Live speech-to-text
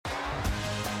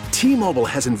T-Mobile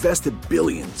has invested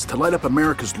billions to light up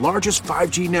America's largest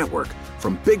 5G network,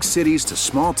 from big cities to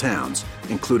small towns,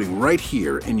 including right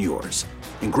here in yours.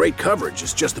 And great coverage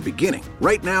is just the beginning.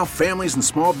 Right now, families and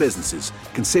small businesses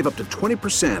can save up to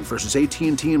 20% versus AT&T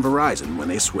and Verizon when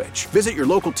they switch. Visit your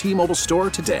local T-Mobile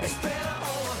store today.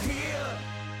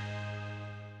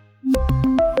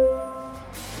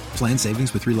 Plan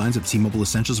savings with 3 lines of T-Mobile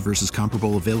Essentials versus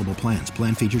comparable available plans.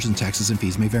 Plan features and taxes and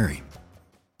fees may vary.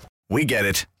 We get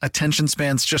it. Attention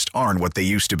spans just aren't what they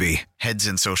used to be. Heads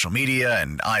in social media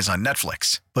and eyes on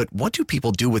Netflix. But what do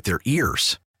people do with their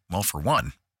ears? Well, for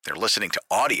one, they're listening to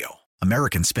audio.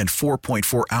 Americans spend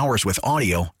 4.4 hours with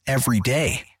audio every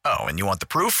day. Oh, and you want the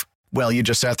proof? Well, you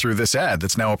just sat through this ad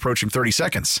that's now approaching 30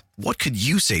 seconds. What could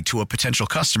you say to a potential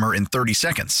customer in 30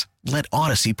 seconds? Let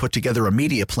Odyssey put together a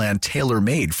media plan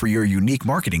tailor-made for your unique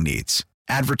marketing needs.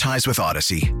 Advertise with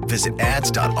Odyssey. Visit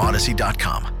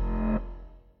ads.odyssey.com.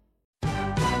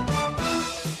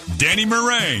 Danny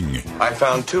Meringue. I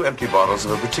found 2 empty bottles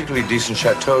of a particularly decent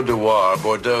Chateau Noir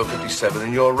Bordeaux 57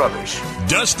 in your rubbish.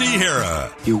 Dusty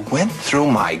Hera. You went through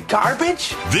my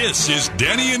garbage? This is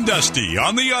Danny and Dusty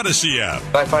on the Odyssey app.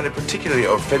 I find it particularly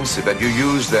offensive that you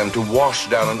use them to wash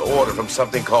down an order from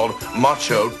something called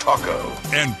Macho Taco.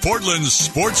 And Portland's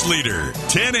sports leader,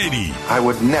 1080. I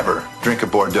would never drink a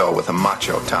Bordeaux with a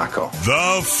Macho Taco.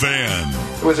 The Fan.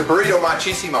 It was a burrito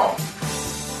machissimo.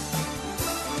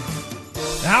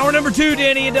 Hour number 2,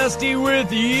 Danny and Dusty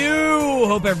with you.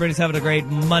 Hope everybody's having a great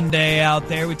Monday out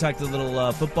there. We talked a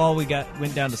little football. We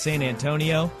went down to San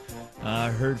Antonio.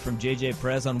 Heard from J.J.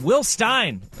 Perez on Will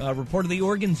Stein, reportedly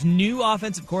Oregon's new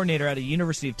offensive coordinator out of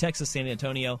University of Texas, San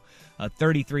Antonio, a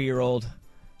 33-year-old.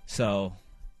 So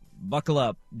buckle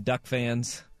up, Duck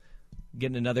fans.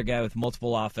 Getting another guy with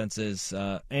multiple offenses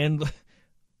and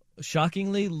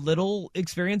shockingly little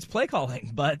experience play calling,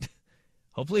 but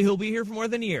hopefully he'll be here for more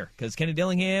than a year because Kenny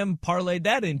Dillingham parlayed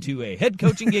that into a head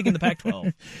coaching gig in the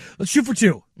Pac-12. Let's shoot for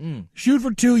 2. Shoot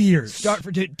for 2 years. Start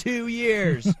for 2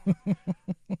 years. All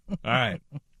right.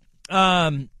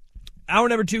 Hour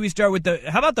number 2, we start with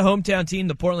how about the hometown team,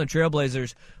 the Portland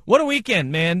Trailblazers? What a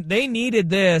weekend, man. They needed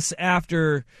this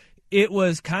after it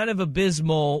was kind of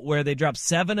abysmal where they dropped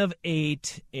 7 of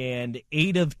 8 and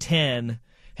 8 of 10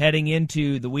 heading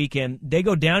into the weekend. They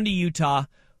go down to Utah,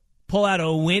 pull out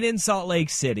a win in Salt Lake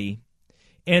City,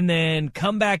 and then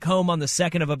come back home on the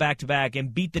second of a back-to-back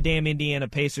and beat the damn Indiana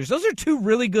Pacers. Those are 2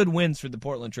 really good wins for the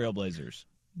Portland Trailblazers.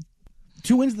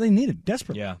 2 wins they needed,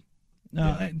 desperately.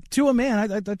 Yeah. To a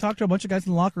man, I talked to a bunch of guys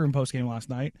in the locker room post-game last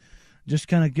night, just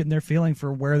kind of getting their feeling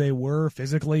for where they were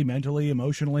physically, mentally,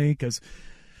 emotionally, because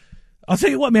I'll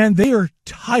tell you what, man, they are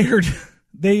tired.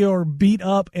 They are beat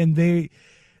up, and they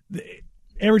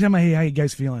every time I hear how you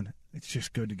guys feeling, it's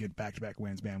just good to get back-to-back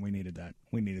wins, man. We needed that.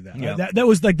 Yeah. That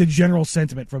was like the general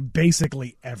sentiment from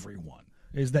basically everyone,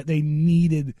 is that they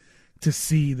needed to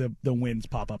see the wins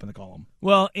pop up in the column.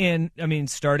 Well, and, I mean,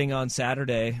 starting on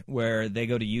Saturday where they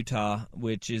go to Utah,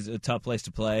 which is a tough place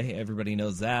to play. Everybody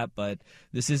knows that, but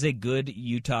this is a good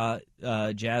Utah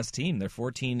Jazz team. They're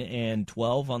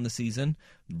 14-12 on the season,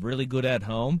 really good at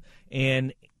home,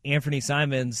 and Anthony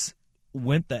Simons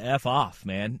went the F off,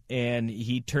 man, and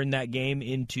he turned that game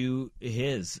into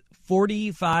his.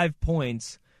 45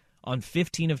 points on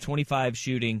 15 of 25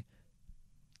 shooting,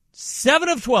 7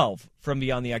 of 12 from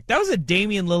beyond the arc. That was a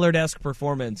Damian Lillard-esque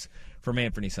performance from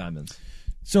Anthony Simons.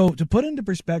 So to put into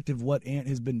perspective what Ant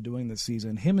has been doing this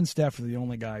season, him and Steph are the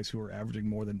only guys who are averaging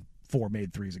more than 4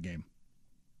 made threes a game.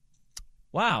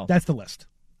 Wow. That's the list.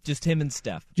 Just him and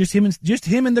Steph. Just him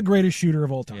and the greatest shooter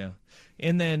of all time. Yeah.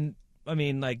 And then, I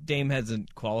mean, like, Dame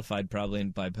hasn't qualified probably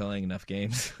by playing enough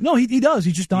games. No, he does.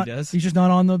 He's just not. He does? He's just not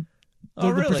on the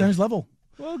really? percentage level.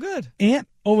 Well, good. Ant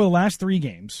over the last 3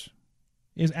 games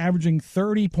is averaging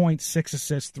 30.6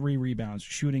 assists, 3 rebounds,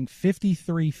 shooting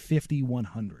 53, 50,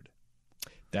 100.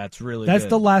 That's really That's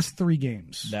good. the last 3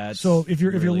 games. So if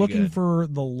you're really looking good. for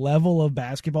the level of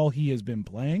basketball he has been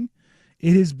playing,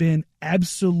 it has been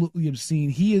absolutely obscene.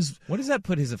 He is. What does that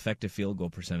put his effective field goal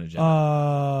percentage at?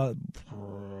 Oh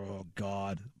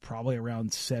God, probably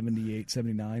around 78,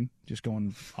 79. Just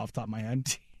going off the top of my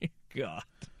head. God,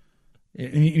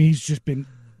 and he's just been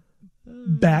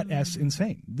bat-ass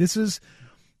insane. This is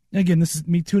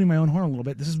me tuning my own horn a little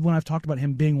bit. This is when I've talked about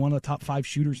him being one of the top 5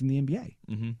 shooters in the NBA.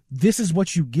 Mm-hmm. This is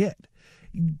what you get.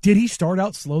 Did he start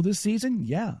out slow this season?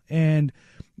 Yeah. And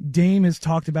Dame has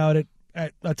talked about it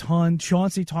a ton.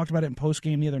 Chauncey talked about it in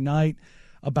postgame the other night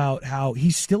about how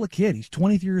he's still a kid. He's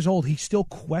 23 years old. He still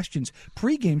questions.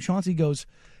 Pre-game, Chauncey goes,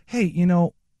 hey,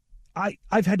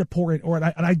 I've had to pour in,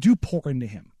 and I do pour into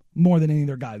him. more than any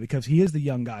other guy because he is the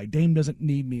young guy. Dame doesn't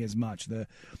need me as much.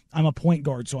 I'm a point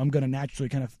guard, so I'm going to naturally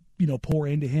kind of, pour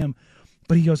into him.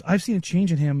 But he goes, I've seen a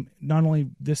change in him not only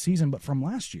this season but from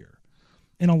last year.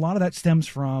 And a lot of that stems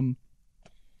from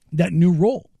that new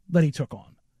role that he took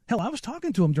on. Hell, I was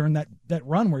talking to him during that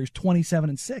run where he was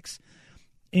 27-6.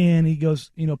 And he goes,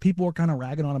 people were kind of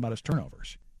ragging on about his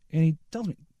turnovers. And he tells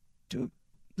me, dude,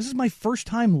 this is my first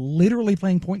time literally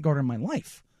playing point guard in my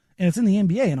life. And it's in the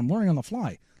NBA, and I'm learning on the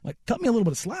fly. Like, cut me a little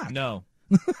bit of slack. No.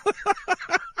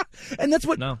 And that's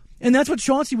what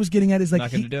Chauncey was getting at is like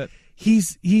not going to do it. He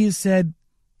has said,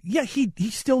 yeah, he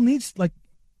still needs like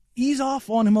ease off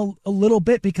on him a little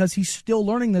bit because he's still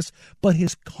learning this, but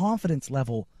his confidence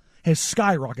level has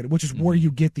skyrocketed, which is where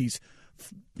you get these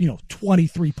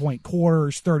 23-point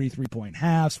quarters, 33-point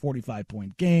halves,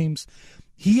 45-point games.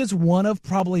 He is one of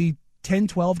probably 10,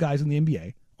 12 guys in the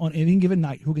NBA on any given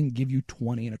night who can give you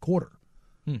 20 and a quarter.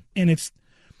 And it's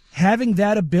having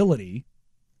that ability,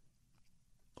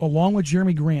 along with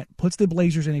Jeremy Grant, puts the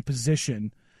Blazers in a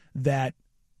position that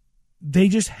they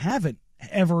just haven't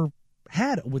ever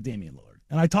had with Damian Lillard.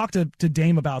 And I talked to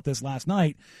Dame about this last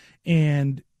night,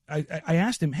 and I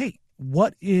asked him, hey,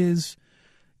 what is,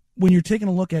 when you're taking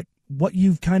a look at what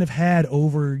you've kind of had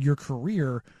over your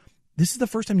career, this is the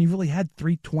first time you've really had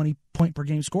 3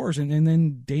 20-point-per-game scores, and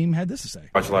then Dame had this to say.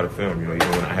 I watch a lot of film. Even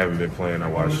when I haven't been playing, I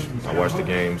watch the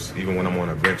games. Even when I'm on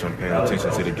a bench, I'm paying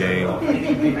attention to the game.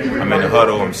 I'm in the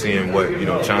huddle. I'm seeing what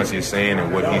Chauncey is saying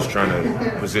and what he's trying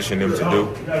to position them to do.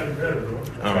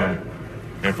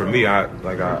 And for me, I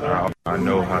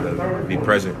know how to be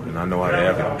present, and I know how to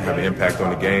have an impact on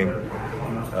the game,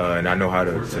 and I know how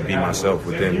to be myself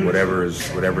within whatever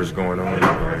is going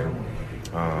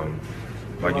on.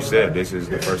 Like you said, this is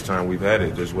the first time we've had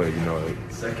it this way.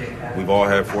 We've all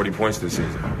had 40 points this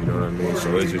season. You know what I mean?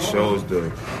 So it just shows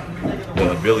the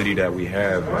ability that we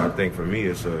have. I think for me,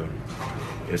 it's a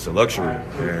luxury,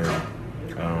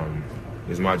 and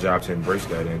it's my job to embrace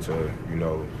that and to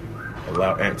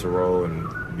allow Ant to roll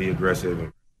and be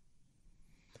aggressive.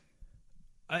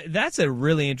 That's a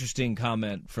really interesting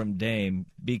comment from Dame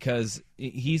because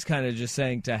he's kind of just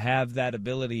saying to have that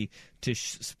ability to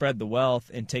spread the wealth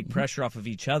and take pressure off of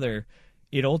each other,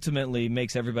 it ultimately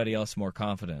makes everybody else more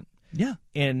confident. Yeah.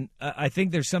 And I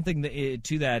think there's something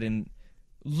to that. And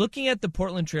looking at the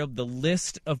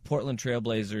list of Portland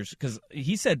Trailblazers, because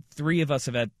he said 3 of us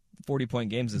have had 40-point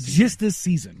games this season. Just this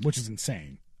season, which is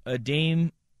insane.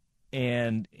 Dame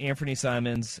and Anthony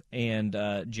Simons and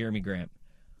Jeremy Grant.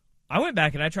 I went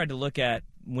back and I tried to look at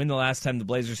when the last time the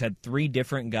Blazers had 3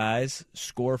 different guys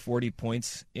score 40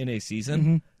 points in a season.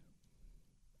 Mm-hmm.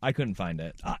 I couldn't find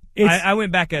it. I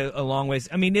went back a long ways.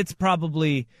 I mean, it's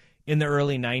probably in the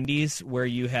early 90s where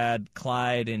you had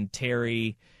Clyde and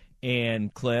Terry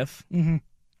and Cliff. Mm-hmm.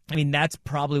 I mean, that's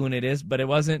probably when it is, but it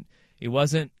wasn't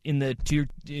in the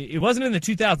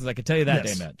 2000s. I can tell you that,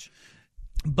 yes. Dame Edge.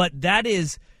 But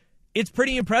it's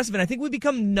pretty impressive, and I think we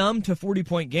become numb to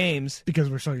 40-point games. Because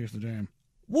we're so used to Dame.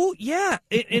 Well, yeah,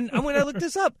 and when I looked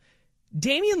this up,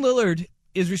 Damian Lillard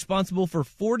is responsible for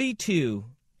 42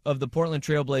 of the Portland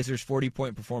Trailblazers'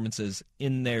 40-point performances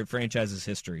in their franchise's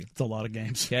history. It's a lot of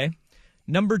games. Okay.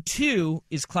 Number 2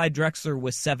 is Clyde Drexler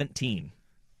with 17.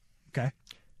 Okay.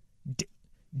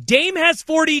 Dame has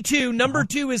 42. Number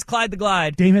 2 is Clyde the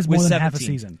Glide. Dame has more with than 17. half a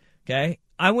season. Okay.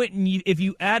 I went and if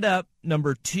you add up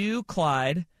number 2,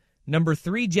 Clyde, number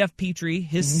 3, Jeff Petrie,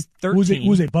 his 13.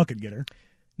 Who's a bucket getter.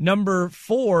 Number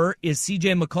 4 is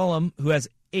C.J. McCollum, who has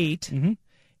 8. Mm-hmm.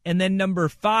 And then number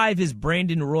 5 is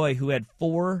Brandon Roy, who had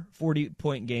 4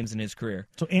 40-point games in his career.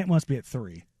 So Ant must be at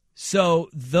 3. So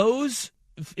those,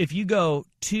 if you go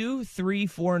 2, 3,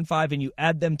 4, and 5, and you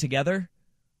add them together,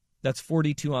 that's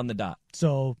 42 on the dot.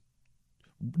 So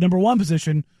number 1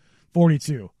 position,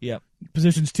 42. Yep.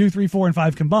 Positions 2, 3, 4, and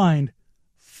 5 combined,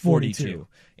 42.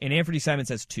 And Anthony Simons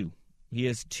has 2. He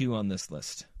has 2 on this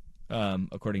list,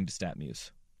 according to StatMuse.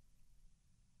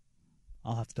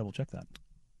 I'll have to double check that.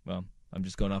 Well, I'm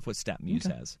just going off what StatMuse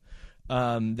has.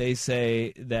 They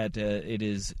say that it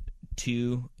is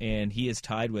 2, and he is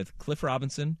tied with Cliff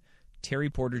Robinson, Terry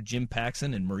Porter, Jim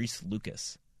Paxson, and Maurice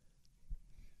Lucas.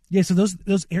 Yeah, so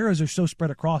those eras are so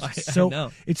spread across. I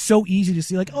know. It's so easy to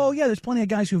see, like, oh, yeah, there's plenty of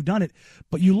guys who have done it.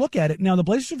 But you look at it, now the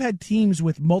Blazers have had teams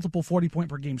with multiple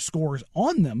 40-point-per-game scores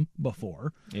on them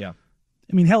before. Yeah.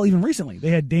 I mean, hell, even recently,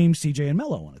 they had Dame, CJ, and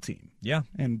Melo on a team. Yeah.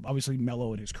 And obviously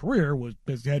Melo in his career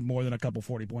has had more than a couple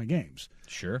 40-point games.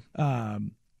 Sure.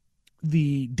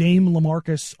 The Dame,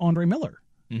 LaMarcus, Andre Miller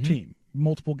team,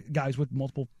 multiple guys with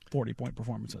multiple 40-point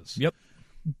performances. Yep.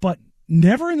 But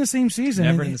never in the same season.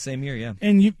 Never in the same year, yeah.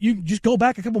 And you just go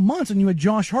back a couple months and you had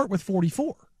Josh Hart with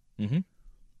 44. Mm-hmm.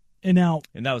 And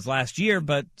that was last year,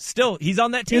 but still, he's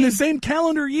on that team. In the same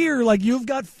calendar year, like you've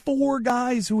got 4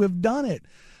 guys who have done it.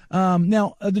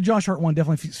 Now, the Josh Hart one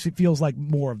definitely feels like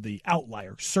more of the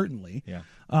outlier, certainly. Yeah.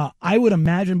 I would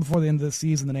imagine before the end of the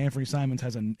season that Anthony Simons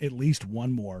has at least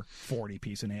one more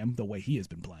 40-piece in him, the way he has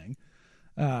been playing.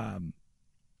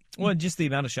 Well, just the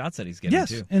amount of shots that he's getting,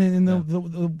 too. Yes, and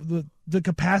the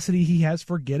capacity he has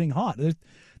for getting hot.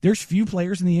 There's few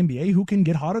players in the NBA who can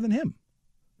get hotter than him.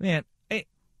 Man,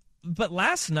 but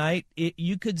last night,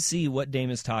 you could see what Dame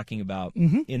is talking about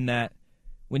in that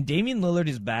when Damian Lillard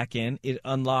is back in, it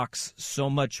unlocks so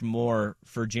much more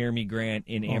for Jeremy Grant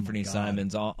and Anthony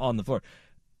Simons on the floor.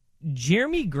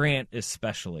 Jeremy Grant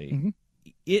especially,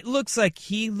 it looks like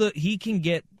he can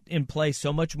get and play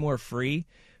so much more free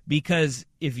because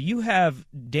if you have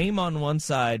Dame on one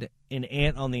side and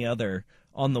Ant on the other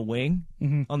on the wing,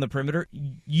 on the perimeter,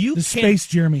 the space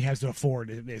Jeremy has to afford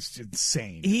is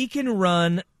insane. He can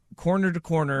run corner to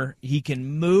corner. He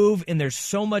can move, and there's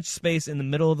so much space in the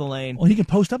middle of the lane. Well, he can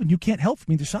post up, and you can't help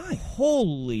from either side.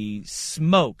 Holy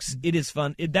smokes. It is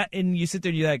fun. And you sit there,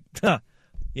 and you're like, huh,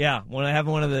 yeah, when I have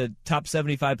one of the top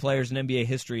 75 players in NBA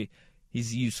history,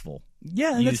 he's useful.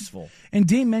 Yeah. And useful. And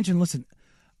Dame mentioned, listen,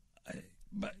 it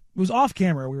was off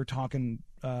camera. We were talking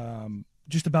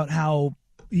just about how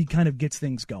he kind of gets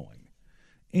things going.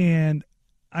 And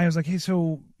I was like, hey,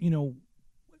 so,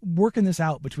 working this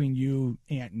out between you,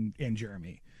 Ant, and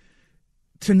Jeremy.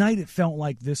 Tonight it felt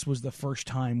like this was the first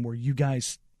time where you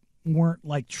guys weren't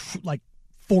like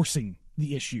forcing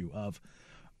the issue of,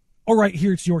 all right,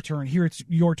 here it's your turn, here it's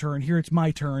your turn, here it's my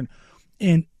turn.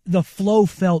 And the flow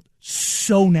felt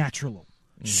so natural.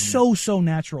 So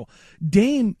natural.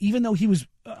 Dame, even though he was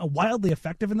wildly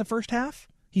effective in the first half,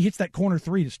 he hits that corner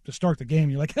 3 to start the game.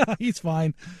 You're like, he's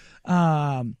fine.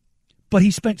 But he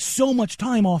spent so much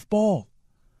time off ball.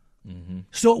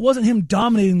 So it wasn't him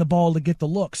dominating the ball to get the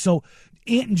look. So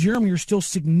Ant and Jeremy are still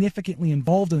significantly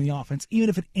involved in the offense, even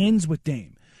if it ends with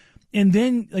Dame. And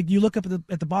then, like, you look up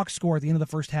at the box score at the end of the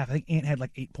first half. I think Ant had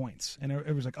like 8 points, and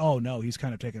it was like, oh no, he's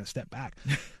kind of taking a step back.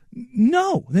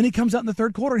 No, then he comes out in the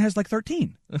third quarter and has like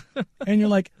 13, and you're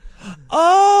like,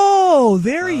 oh,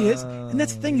 there he is. And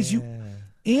that's the thing is,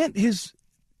 Ant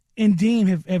and Dame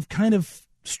have kind of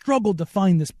struggled to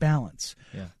find this balance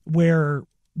where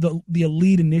the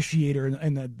elite initiator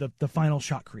and the final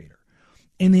shot creator.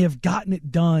 And they have gotten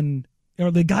it done,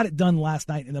 or they got it done last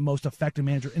night in the most effective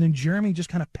manner. And then Jeremy just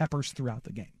kind of peppers throughout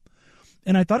the game.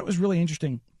 And I thought it was really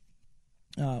interesting.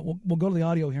 We'll go to the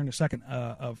audio here in a second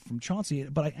from Chauncey.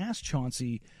 But I asked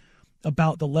Chauncey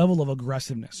about the level of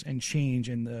aggressiveness and change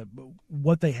and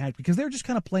what they had, because they were just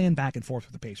kind of playing back and forth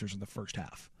with the Pacers in the first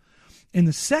half. In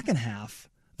the second half,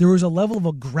 there was a level of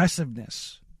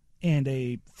aggressiveness and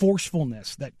a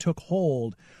forcefulness that took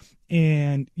hold,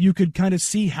 and you could kind of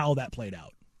see how that played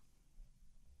out.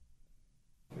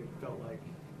 It felt like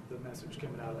the message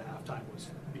coming out of the halftime was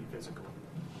be physical,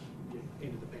 get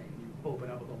into the paint. You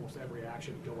open up with almost every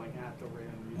action going at the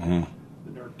rim.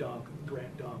 The Nurk dunk,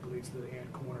 Grant dunk leads to the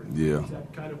hand corner. Yeah. Is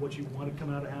that kind of what you wanted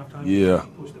coming out of halftime? Yeah.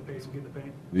 Push the pace and get in the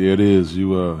paint? Yeah, it is.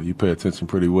 You pay attention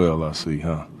pretty well, I see,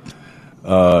 huh?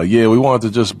 Yeah, we wanted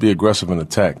to just be aggressive and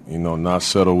attack, not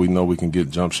settle. We know we can get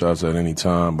jump shots at any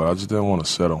time, but I just didn't want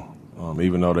to settle.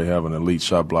 Even though they have an elite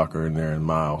shot blocker in there in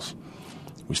Miles,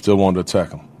 we still wanted to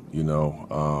attack them,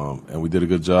 and we did a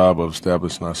good job of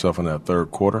establishing ourselves in that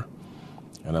third quarter,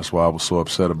 and that's why I was so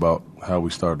upset about how we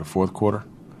started the fourth quarter.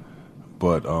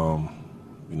 But,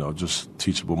 just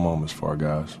teachable moments for our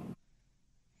guys.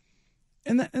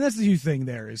 And that's the huge thing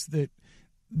there is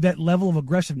that level of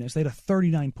aggressiveness. They had a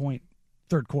 39-point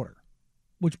third quarter,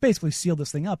 which basically sealed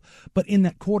this thing up. But in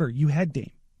that quarter, you had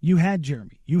Dame, you had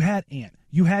Jeremy, you had Ant,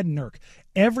 you had Nurk.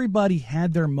 Everybody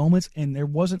had their moments, and there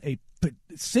wasn't a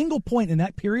single point in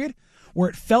that period where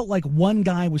it felt like one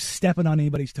guy was stepping on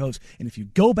anybody's toes. And if you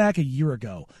go back a year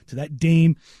ago to that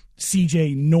Dame,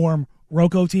 CJ, Norm,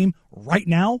 Rocco team, right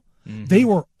now, they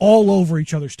were all over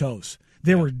each other's toes.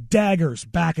 There were daggers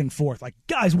back and forth. Like,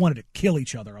 guys wanted to kill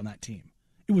each other on that team.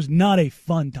 It was not a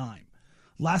fun time.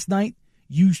 Last night,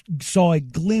 you saw a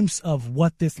glimpse of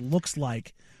what this looks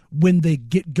like when they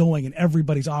get going and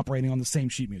everybody's operating on the same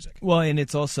sheet music. Well, and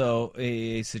it's also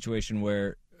a situation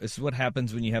where this is what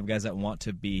happens when you have guys that want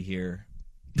to be here.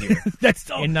 That's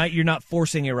all. And you're not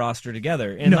forcing a roster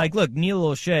together. And, look, Neil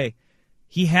O'Shea,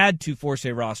 he had to force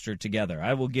a roster together.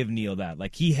 I will give Neil that.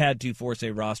 Like, he had to force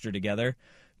a roster together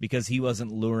because he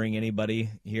wasn't luring anybody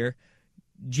here.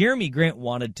 Jeremy Grant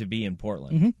wanted to be in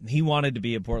Portland. He wanted to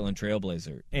be a Portland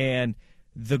Trailblazer. And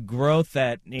the growth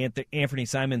that Anthony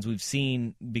Simons we've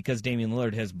seen because Damian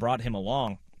Lillard has brought him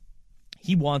along,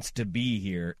 he wants to be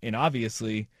here. And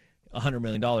obviously $100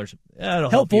 million. That'll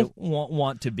Helpful. help you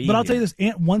want to be But I'll here. tell you this,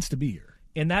 Ant wants to be here.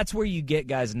 And that's where you get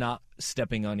guys not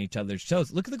stepping on each other's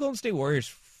toes. Look at the Golden State Warriors,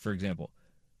 for example.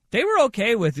 They were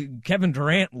okay with Kevin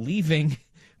Durant leaving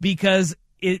because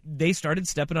they started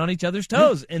stepping on each other's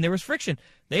toes, and there was friction.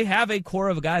 They have a core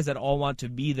of guys that all want to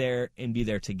be there and be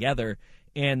there together,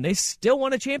 and they still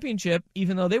won a championship,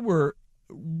 even though they were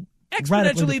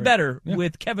exponentially better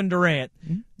with Kevin Durant.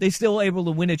 They still able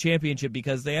to win a championship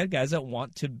because they had guys that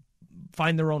want to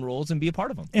find their own roles and be a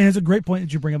part of them. And it's a great point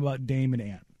that you bring up about Dame and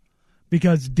Ant,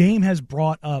 because Dame has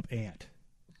brought up Ant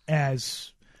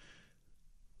as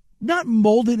not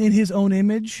molded in his own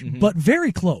image, but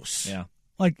very close. Yeah.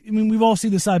 Like, I mean, we've all seen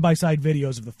the side-by-side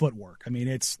videos of the footwork. I mean,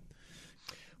 it's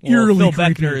Phil eerily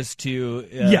creepy. Beckner is to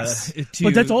yes, to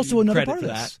but that's also another credit part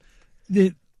of for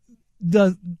this.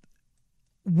 The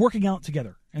working out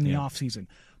together in the off season,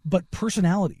 but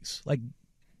personalities. Like,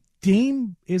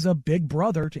 Dame is a big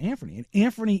brother to Anthony, and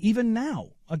Anthony, even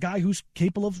now, a guy who's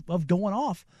capable of going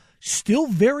off, still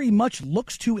very much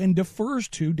looks to and defers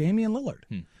to Damian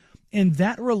Lillard. And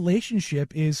that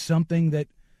relationship is something that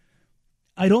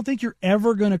I don't think you're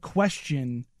ever going to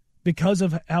question because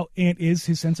of how Ant is,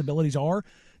 his sensibilities are.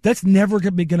 That's never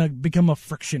going to become a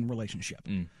friction relationship.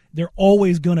 They're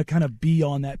always going to kind of be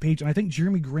on that page. And I think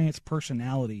Jeremy Grant's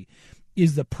personality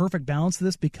is the perfect balance of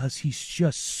this because he's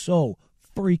just so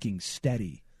freaking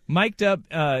steady. Mic'd up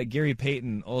Gary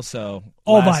Payton also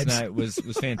All last vibes. night was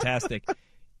fantastic.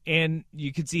 And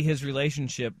you could see his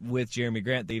relationship with Jeremy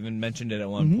Grant. They even mentioned it at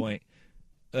one point.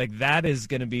 Like, that is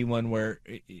going to be one where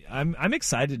I'm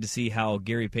excited to see how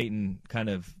Gary Payton kind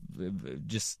of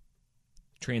just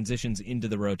transitions into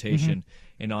the rotation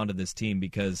and onto this team,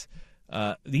 because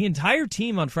the entire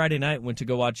team on Friday night went to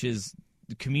go watch his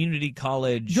community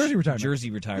college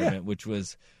jersey retirement, which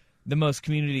was the most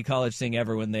community college thing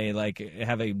ever, when they like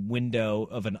have a window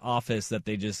of an office that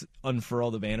they just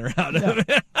unfurl the banner out of.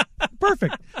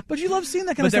 Perfect. But you love seeing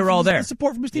that kind But of they stuff. were all there. The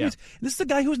support from his teammates. This is a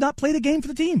guy who's not played a game for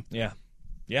the team. Yeah.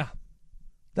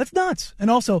 That's nuts. And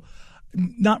also,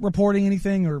 not reporting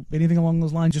anything or anything along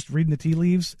those lines, just reading the tea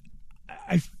leaves,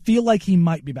 I feel like he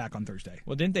might be back on Thursday.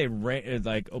 Well, didn't they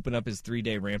open up his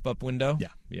 3-day ramp-up window? Yeah.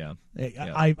 Yeah.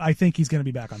 I think he's going to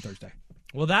be back on Thursday.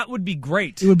 Well, that would be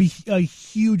great. It would be a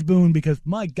huge boon because,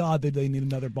 my God, they need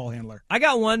another ball handler. I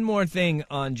got one more thing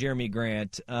on Jeremy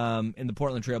Grant in the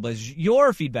Portland Trail Blazers.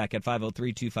 Your feedback at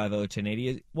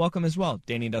 503-250-1080. Welcome as well.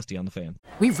 Danny and Dusty on the Fan.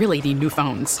 We really need new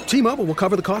phones. T-Mobile will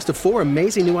cover the cost of 4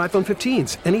 amazing new iPhone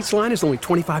 15s, and each line is only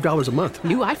 $25 a month.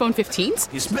 New iPhone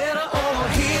 15s? It's better over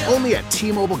here. Only at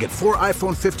T-Mobile, get 4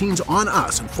 iPhone 15s on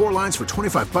us and 4 lines for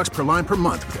 $25 per line per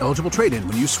month with eligible trade-in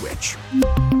when you switch.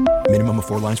 Minimum of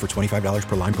 4 lines for $25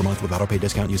 per line per month with autopay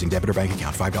discount using debit or bank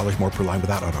account. $5 more per line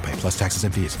without autopay, plus taxes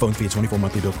and fees. Phone fee at 24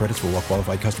 monthly bill credits for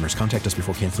well-qualified customers. Contact us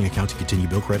before canceling account to continue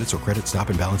bill credits or credit stop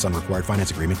and balance on required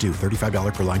finance agreement due.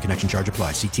 $35 per line connection charge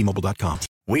applies. See T-Mobile.com.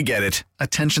 We get it.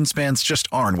 Attention spans just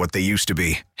aren't what they used to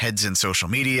be. Heads in social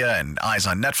media and eyes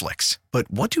on Netflix.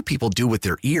 But what do people do with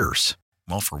their ears?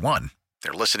 Well, for one,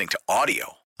 they're listening to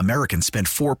audio. Americans spend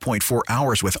 4.4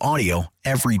 hours with audio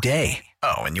every day.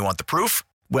 Oh, and you want the proof?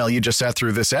 Well, you just sat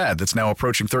through this ad that's now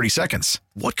approaching 30 seconds.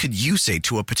 What could you say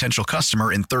to a potential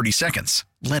customer in 30 seconds?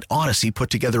 Let Odyssey put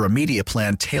together a media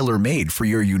plan tailor-made for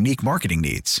your unique marketing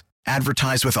needs.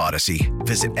 Advertise with Odyssey.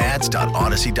 Visit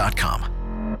ads.odyssey.com.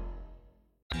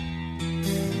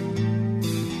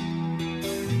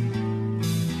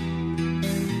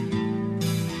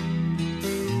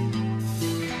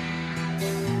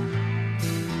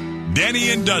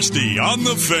 Danny and Dusty on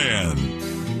the Fan.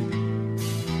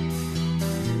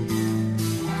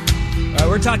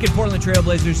 We're talking Portland Trail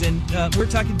Blazers, and we're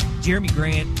talking Jeremy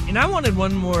Grant. And I wanted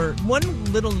one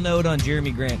little note on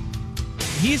Jeremy Grant.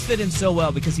 He's fit in so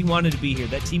well because he wanted to be here.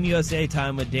 That Team USA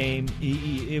time with Dame,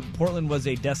 Portland was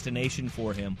a destination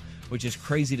for him, which is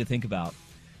crazy to think about.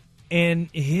 And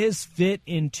his fit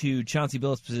into Chauncey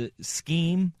Billups'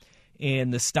 scheme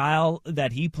and the style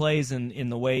that he plays and in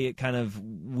the way it kind of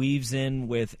weaves in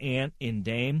with Ant and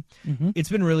Dame, it's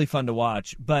been really fun to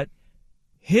watch. But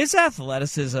his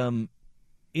athleticism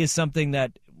is something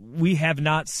that we have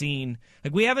not seen.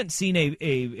 Like, we haven't seen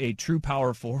a true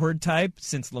power forward type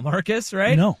since LaMarcus,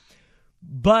 right? No.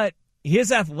 But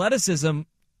his athleticism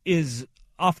is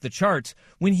off the charts.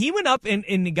 When he went up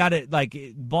and got it, like,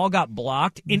 ball got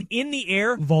blocked, and in the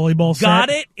air, volleyball got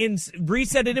set. it and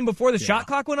reset it in before the shot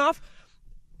clock went off,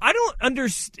 I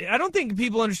don't think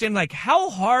people understand like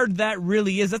how hard that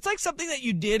really is. That's like something that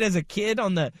you did as a kid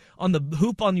on the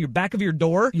hoop on your back of your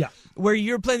door. Yeah. Where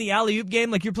you're playing the alley-oop game,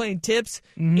 like you're playing tips,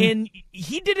 and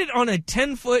he did it on a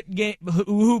 10-foot game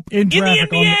hoop in the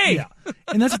NBA.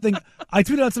 And that's the thing. I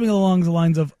tweeted out something along the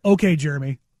lines of, "Okay,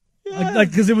 Jeremy," like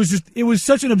because it was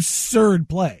such an absurd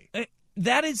play.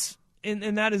 That is,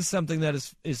 and that is something that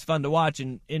is fun to watch,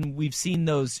 and we've seen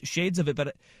those shades of it,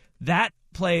 but that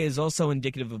play is also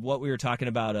indicative of what we were talking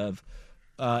about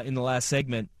in the last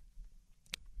segment.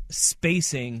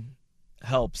 Spacing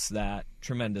helps that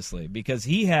tremendously because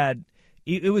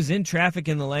it was in traffic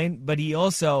in the lane, but he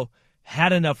also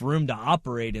had enough room to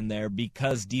operate in there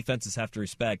because defenses have to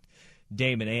respect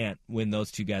Dame and Ant when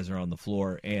those two guys are on the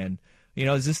floor. And,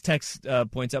 as this text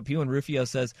points out, Pew and Rufio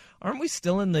says, aren't we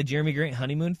still in the Jeremy Grant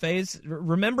honeymoon phase?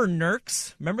 Remember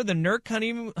Nurks? Remember the Nurk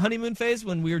honeymoon phase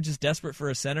when we were just desperate for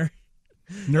a center?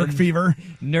 Nurk fever.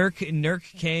 Nurk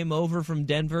came over from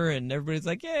Denver, and everybody's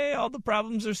like, yay, all the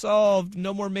problems are solved.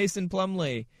 No more Mason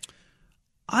Plumlee.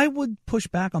 I would push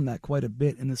back on that quite a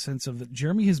bit in the sense of that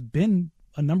Jeremy has been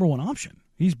a number one option.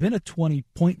 He's been a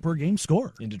 20-point-per-game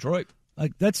scorer. In Detroit.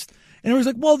 And everyone's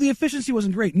like, well, the efficiency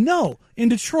wasn't great. No, in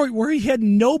Detroit, where he had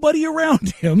nobody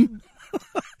around him,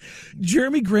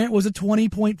 Jeremy Grant was a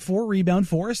 20.4 rebound,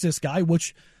 4 assist guy,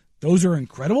 which those are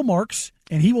incredible marks,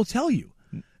 and he will tell you.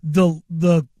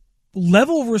 The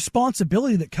level of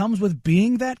responsibility that comes with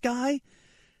being that guy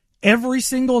every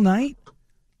single night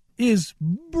is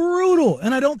brutal.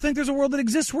 And I don't think there's a world that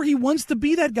exists where he wants to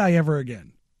be that guy ever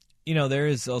again. There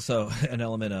is also an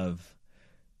element of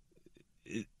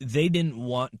they didn't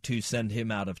want to send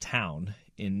him out of town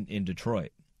in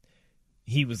Detroit.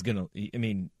 He was going to,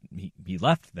 he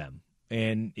left them,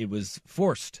 and it was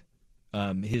forced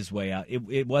his way out.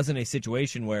 It wasn't a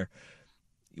situation where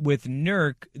with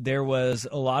Nurk, there was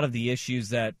a lot of the issues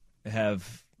that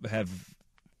have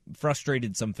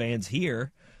frustrated some fans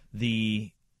here.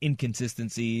 The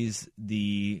inconsistencies,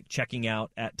 the checking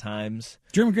out at times.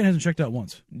 Jeremy Grant hasn't checked out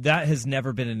once. That has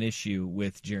never been an issue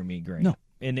with Jeremy Grant. No.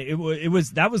 And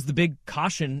that was the big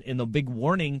caution and the big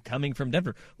warning coming from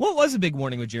Denver. What was a big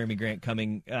warning with Jeremy Grant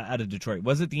coming out of Detroit?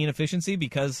 Was it the inefficiency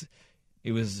because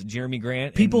it was Jeremy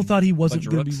Grant? People thought he wasn't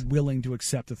going to be willing to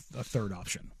accept a third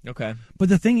option. Okay. But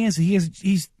the thing is, he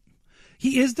is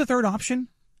the third option,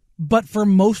 but for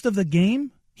most of the game,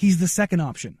 he's the second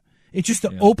option. It's just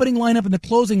the opening lineup and the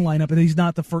closing lineup, and he's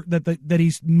not the first, that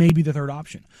he's maybe the third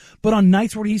option. But on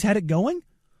nights where he's had it going,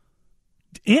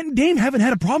 Ant and Dame haven't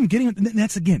had a problem getting it. And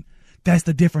that's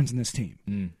the difference in this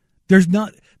team. There's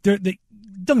not, don't get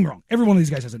me wrong, every one of these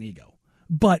guys has an ego,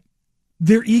 but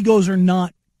their egos are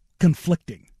not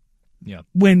conflicting. Yeah.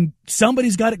 When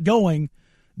somebody's got it going,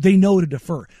 they know to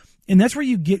defer. And that's where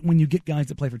you get when you get guys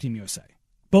that play for Team USA.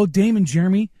 Both Dame and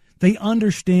Jeremy, they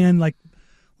understand, like,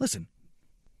 listen,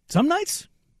 some nights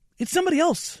it's somebody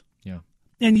else. Yeah.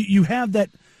 And you have that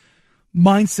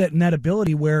mindset and that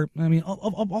ability where,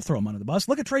 I'll throw him under the bus.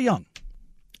 Look at Trae Young.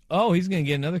 Oh, he's going to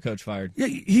get another coach fired.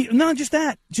 Yeah, not just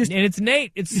that. And it's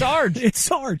Nate. It's Sarge. It's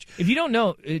Sarge. If you don't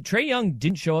know, Trae Young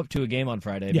didn't show up to a game on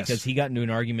Friday because he got into an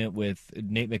argument with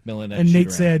Nate McMillan. And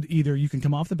Nate said either you can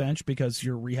come off the bench because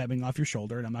you're rehabbing off your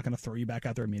shoulder and I'm not going to throw you back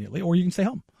out there immediately, or you can stay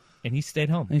home. And he stayed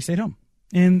home.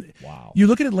 And wow. You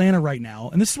look at Atlanta right now,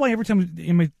 and this is why every time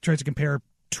anybody tries to compare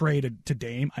Trae to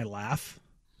Dame, I laugh.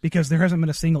 Because there hasn't been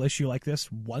a single issue like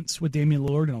this once with Damian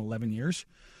Lillard in 11 years.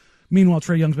 Meanwhile,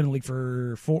 Trae Young's been in the league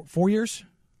for 4 years?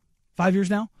 5 years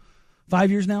now?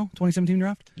 5 years now, 2017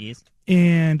 draft? Yes.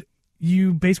 And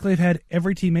you basically have had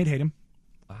every teammate hate him.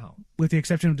 Wow. With the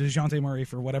exception of DeJounte Murray,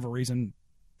 for whatever reason,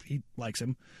 he likes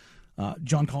him.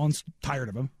 John Collins, tired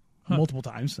of him multiple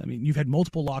times. You've had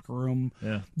multiple locker room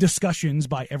discussions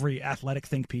by every athletic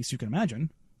think piece you can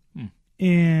imagine.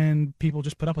 And people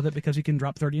just put up with it because he can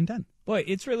drop 30 and 10. Boy,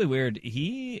 it's really weird.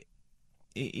 He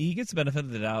gets the benefit of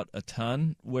the doubt a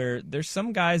ton, where there's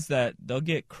some guys that they'll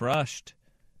get crushed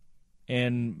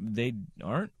and they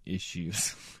aren't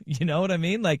issues. You know what I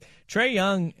mean? Like, Trae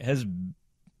Young has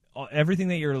everything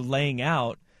that you're laying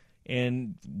out,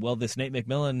 and, this Nate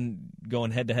McMillan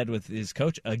going head-to-head with his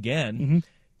coach again,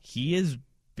 he has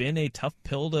been a tough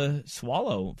pill to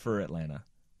swallow for Atlanta.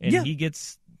 And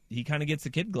he kind of gets the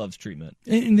kid gloves treatment.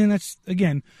 And then that's,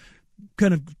 again,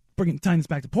 kind of tying this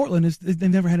back to Portland, is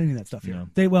they've never had any of that stuff here.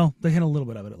 No. They had a little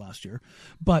bit of it last year.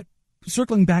 But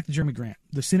circling back to Jeremy Grant,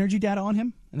 the synergy data on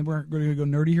him, and then we're going to go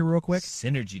nerdy here real quick.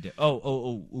 Synergy data.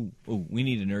 Oh, we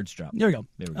need a nerds drop. There we go.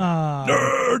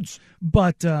 Nerds!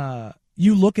 But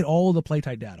you look at all the play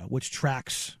type data, which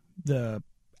tracks the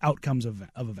outcomes of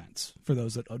events. For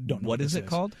those that don't know What is it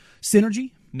called?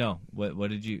 Synergy. No. What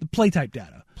did you? Play type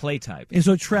data. Play type. And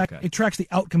so it tracks the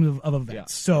outcomes of events. Yeah.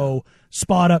 So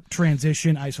spot up,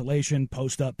 transition, isolation,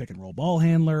 post up, pick and roll ball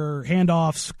handler,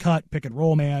 handoffs, cut, pick and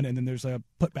roll man, and then there's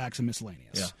putbacks and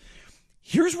miscellaneous. Yeah.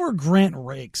 Here's where Grant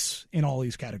ranks in all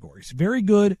these categories. Very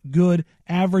good, good,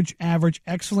 average, average,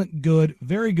 excellent, good,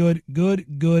 very good,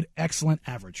 good, good, excellent,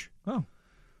 average. Oh.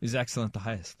 Is excellent the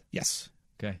highest? Yes.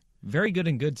 Okay. Very good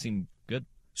and good seem good.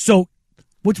 So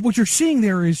what you're seeing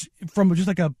there is from just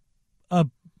like a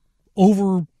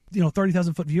over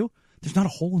 30,000 foot view, there's not a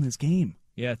hole in his game.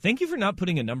 Yeah, thank you for not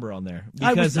putting a number on there,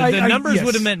 because the numbers yes.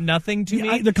 would have meant nothing to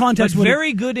me. The context but would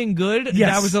very good and good.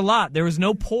 Yes. That was a lot. There was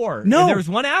no poor. No, and there was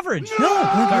one average.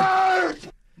 No.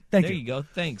 Thank there you. You go.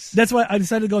 Thanks. That's why I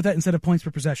decided to go with that instead of points per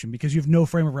possession, because you have no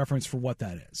frame of reference for what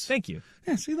that is. Thank you.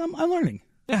 Yeah, see, I'm learning.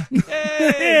 Yeah.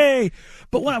 Hey!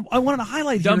 But what I wanted to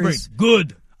highlight here is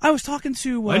good. I was talking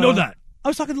to I know that. I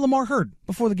was talking to Lamar Hurd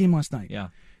before the game last night. Yeah.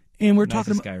 And we're Nicest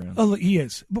talking about guy around. Oh, he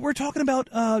is. But we're talking about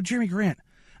Jeremy Grant.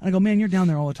 And I go, "Man, you're down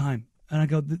there all the time." And I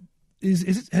go,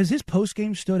 has his post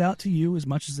game stood out to you as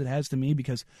much as it has to me?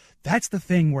 Because that's the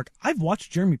thing where I've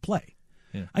watched Jeremy play.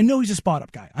 Yeah. I know he's a spot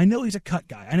up guy. I know he's a cut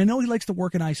guy. And I know he likes to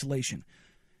work in isolation.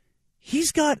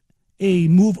 He's got a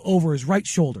move over his right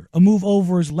shoulder, a move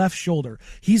over his left shoulder.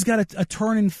 He's got a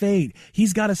turn and fade.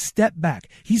 He's got a step back.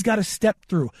 He's got a step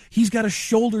through. He's got a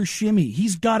shoulder shimmy.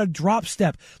 He's got a drop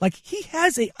step. Like, he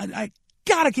has I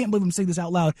can't believe I'm saying this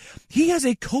out loud. He has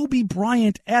a Kobe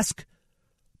Bryant-esque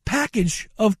package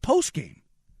of post game.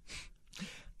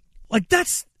 Like,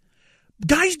 guys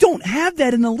don't have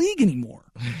that in the league anymore.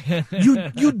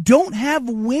 You don't have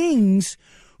wings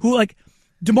who, like,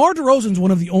 DeMar DeRozan's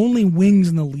one of the only wings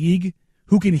in the league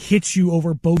who can hit you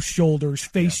over both shoulders,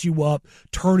 face you up,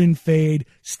 turn and fade,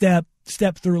 step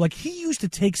through. Like, he used to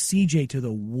take CJ to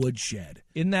the woodshed.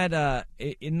 In that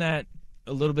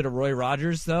a little bit of Roy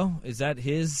Rogers, though? Is that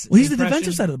his Well, he's impression? the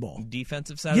defensive side of the ball.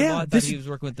 Defensive side of the ball? I thought he was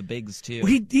working with the bigs, too. Well,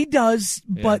 he does,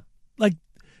 but, like,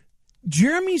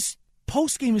 Jeremy's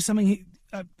post game is something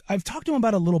I've talked to him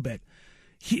about a little bit.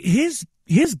 His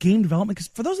game development, because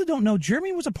for those that don't know,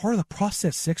 Jeremy was a part of the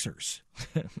Process Sixers.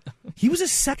 He was a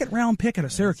second-round pick out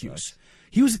of Syracuse.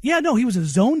 He was a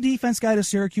zone defense guy to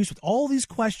Syracuse with all these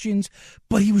questions,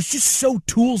 but he was just so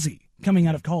toolsy coming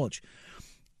out of college.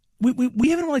 We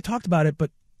haven't really talked about it,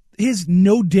 but his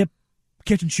no-dip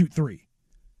catch-and-shoot three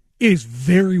is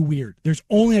very weird. There's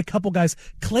only a couple guys.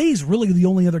 Clay's really the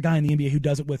only other guy in the NBA who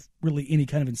does it with really any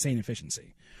kind of insane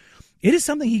efficiency. It is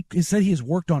something he said he has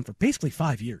worked on for basically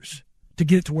 5 years to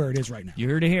get it to where it is right now. You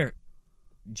heard it here.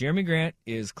 Jeremy Grant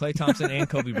is Klay Thompson and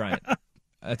Kobe Bryant.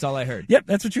 That's all I heard. Yep,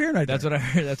 that's what you're hearing right there. That's what I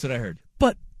heard. That's what I heard.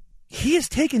 But he has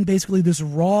taken basically this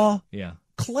raw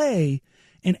Klay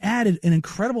and added an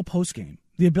incredible post game.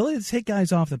 The ability to take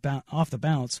guys off the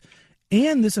bounce,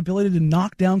 and this ability to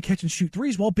knock down catch and shoot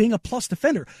threes while being a plus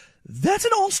defender. That's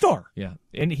an all-star. Yeah,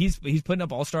 and he's putting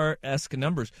up all-star-esque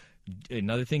numbers.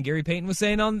 Another thing Gary Payton was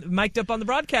saying mic'd up on the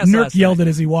broadcast Nurk last yelled night. it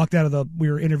as he walked out of we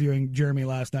were interviewing Jeremy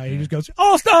last night. He just goes,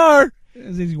 "All-star!"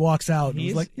 as he walks out.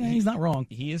 He's like, he's not wrong.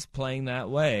 He is playing that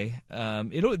way.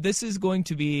 This is going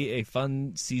to be a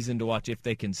fun season to watch if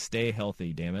they can stay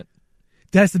healthy, damn it.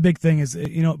 That's the big thing is,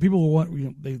 people will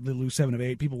they lose 7 of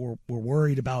 8. People were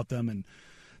worried about them, and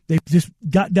they just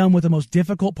got done with the most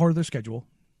difficult part of their schedule.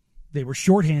 They were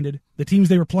shorthanded. The teams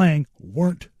they were playing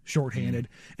weren't shorthanded,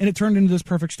 and it turned into this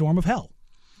perfect storm of hell.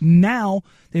 Now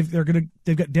they've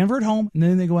got Denver at home, and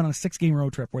then they go out on a 6-game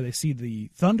road trip where they see the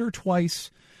Thunder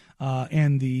twice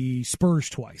and the Spurs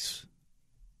twice.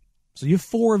 So you have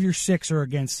 4 of your 6 are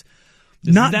against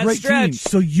not great teams.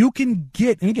 So you can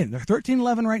get, and again, they're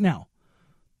 13-11 right now.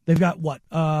 They've got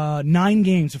 9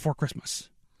 games before Christmas.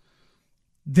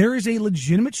 There is a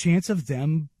legitimate chance of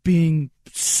them being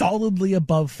solidly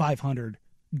above 500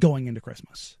 going into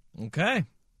Christmas. Okay.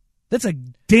 That's a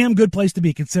damn good place to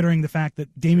be, considering the fact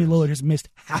that Damian Lillard has missed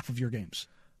half of your games.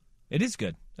 It is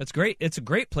good. That's great. It's a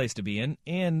great place to be in,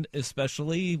 and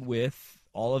especially with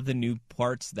all of the new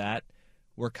parts that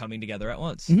were coming together at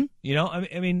once.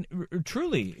 Mm-hmm. I mean,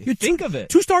 truly, think of it.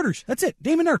 2 starters. That's it.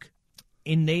 Dame and Nurk.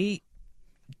 And they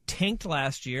tanked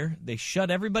last year. They shut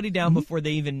everybody down before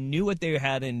they even knew what they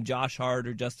had in Josh Hart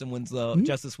or Justice Winslow.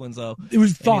 It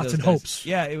was thoughts and hopes.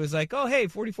 Yeah, it was like, oh, hey,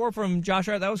 44 from Josh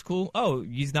Hart. That was cool. Oh,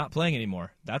 he's not playing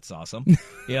anymore. That's awesome.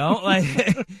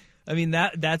 I mean,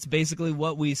 that's basically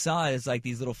what we saw is like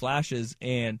these little flashes.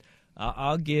 And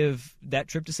I'll give that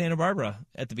trip to Santa Barbara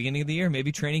at the beginning of the year,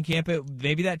 maybe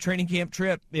that training camp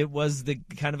trip, it was the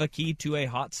kind of a key to a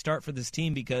hot start for this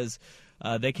team because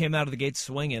they came out of the gates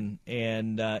swinging,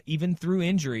 and even through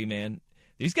injury, man,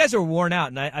 These guys are worn out,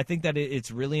 and I think that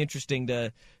it's really interesting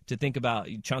to think about.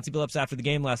 Chauncey Billups after the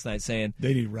game last night saying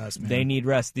they need rest, man. They need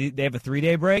rest. They have a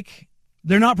 3-day break.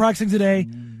 They're not practicing today.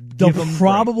 They'll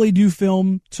probably do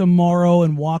film tomorrow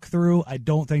and walk through. I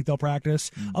don't think they'll practice.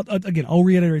 I'll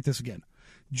reiterate this again.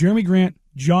 Jeremy Grant,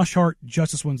 Josh Hart,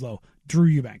 Justice Winslow, Drew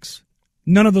Eubanks.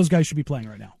 None of those guys should be playing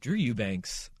right now. Drew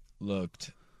Eubanks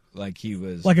looked like he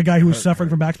was... Like a guy who was suffering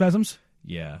from back spasms?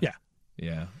 Yeah. Yeah.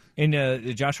 Yeah.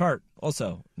 And Josh Hart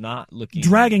also not looking...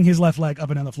 Dragging his left leg up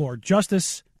and down the floor.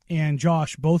 Justice and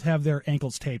Josh both have their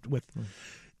ankles taped with...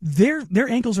 Their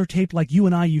ankles are taped like you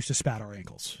and I used to spat our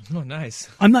ankles. Oh, nice.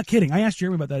 I'm not kidding. I asked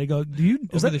Jeremy about that. I go,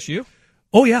 Over the shoe?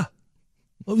 Oh, yeah.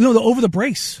 No, over the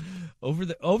brace. Over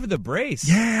the brace?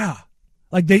 Yeah.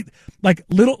 Like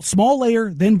little, small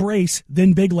layer, then brace,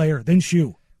 then big layer, then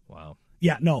shoe. Wow.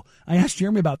 Yeah, no. I asked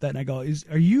Jeremy about that, and I go,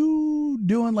 are you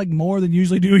doing like more than you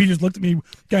usually do? He just looked at me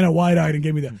kind of wide-eyed and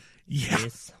gave me the,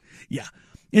 Yes. Yeah.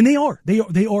 And they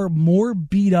are more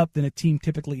beat up than a team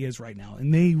typically is right now,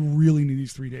 and they really need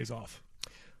these 3 days off.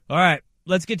 All right,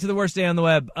 let's get to the worst day on the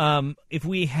web. If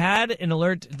we had an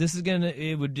alert,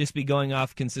 it would just be going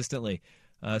off consistently.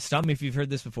 Stop me if you've heard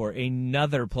this before.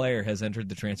 Another player has entered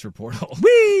the transfer portal.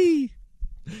 Whee!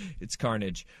 It's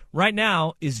carnage. Right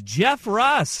now is Jeff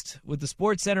Rust with the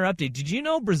Sports Center update. Did you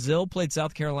know Brazil played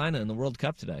South Carolina in the World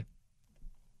Cup today?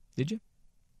 Did you?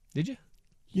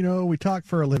 You know, we talk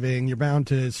for a living. You're bound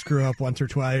to screw up once or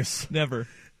twice. Never.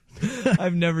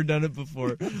 I've never done it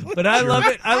before. But I love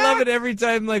it. I love it every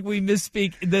time we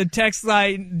misspeak. The text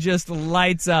line just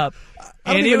lights up.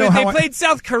 And they played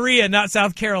South Korea, not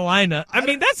South Carolina. I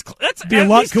mean, that's be a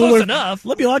lot cooler. Close enough.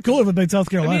 It'd be a lot cooler if it played South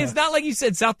Carolina. I mean, it's not like you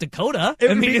said South Dakota.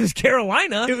 It's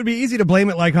Carolina. It would be ezy to blame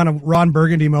it on a Ron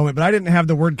Burgundy moment, but I didn't have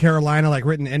the word Carolina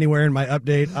written anywhere in my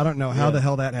update. I don't know how the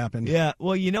hell that happened. Yeah,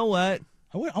 well, you know what?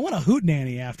 I want a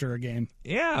hootenanny after a game.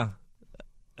 Yeah.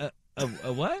 A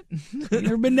what? You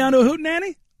ever been down to a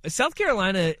hootenanny? South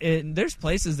Carolina, there's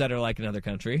places that are like another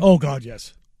country. Oh, God,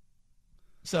 yes.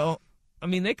 So, I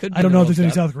mean, they could be. I don't know if there's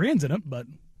any South Koreans in it, but...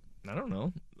 I don't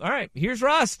know. All right, here's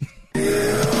Rust. It's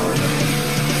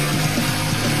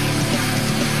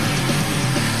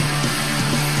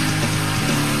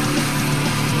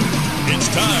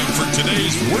time for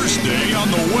today's worst day on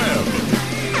the web.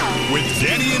 With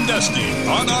Danny and Dusty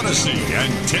on Odyssey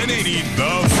and 1080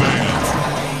 The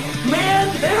Fan.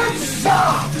 Man, that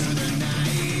sucks!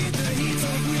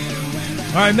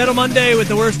 All right, Metal Monday with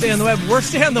the worst day on the web.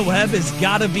 Worst day on the web has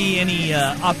got to be any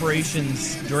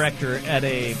operations director at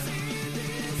a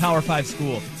Power 5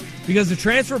 school. Because the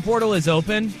transfer portal is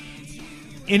open,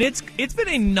 and it's been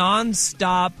a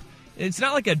nonstop, it's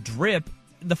not like a drip.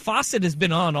 The faucet has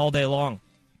been on all day long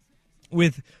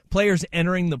with players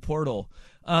entering the portal.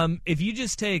 If you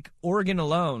just take Oregon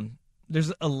alone,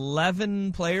 there's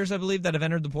 11 players, I believe, that have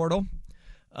entered the portal.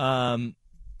 Yeah.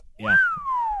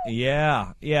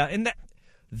 And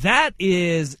that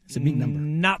is it's a big number.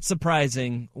 Not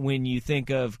surprising when you think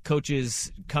of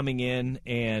coaches coming in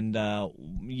and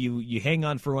you hang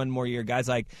on for one more year. Guys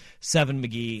like Seven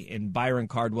McGee and Byron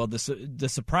Cardwell. The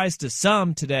surprise to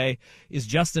some today is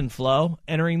Justin Flo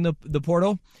entering the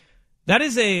portal.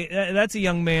 That's a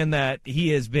young man that he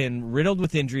has been riddled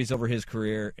with injuries over his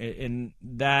career, and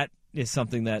that is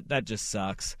something that just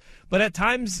sucks. But at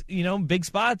times, big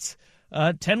spots,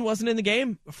 10 wasn't in the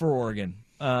game for Oregon.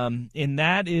 And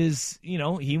that is,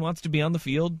 he wants to be on the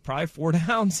field, probably 4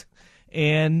 downs.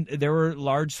 And there were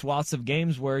large swaths of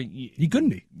games where he couldn't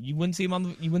be. You wouldn't see him on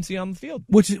the field.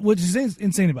 Which is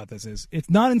insane about this is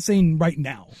it's not insane right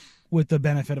now, with the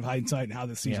benefit of hindsight and how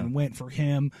this season went for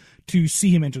him to see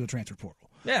him enter the transfer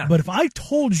portal. Yeah. But if I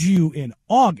told you in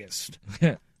August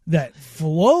that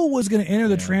Flo was going to enter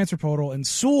the transfer portal and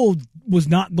Sewell was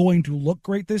not going to look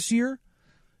great this year,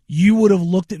 you would have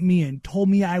looked at me and told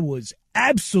me I was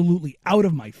absolutely out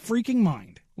of my freaking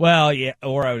mind. Well, yeah,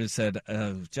 or I would have said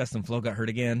Justin Flo got hurt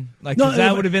again.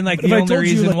 That would have been the only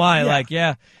reason why.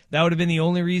 That would have been the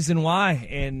only reason why.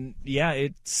 And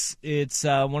it's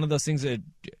one of those things that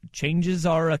changes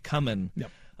are coming,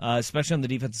 especially on the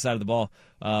defensive side of the ball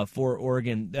for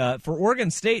Oregon. For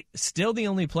Oregon State, still the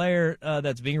only player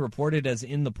that's being reported as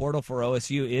in the portal for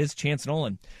OSU is Chance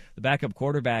Nolan, the backup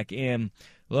quarterback. And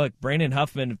look, Brandon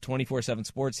Huffman of 24/7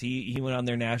 Sports, he went on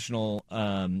their national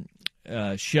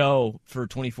show for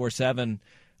 24/7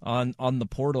 on the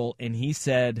portal, and he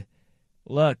said,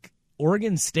 look,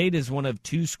 Oregon State is one of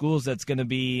 2 schools that's going to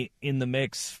be in the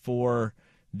mix for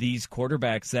these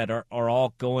quarterbacks that are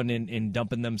all going and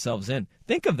dumping themselves in.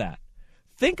 Think of that.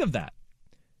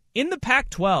 In the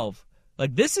Pac-12,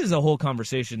 this is a whole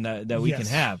conversation that we can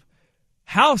have.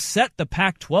 How set the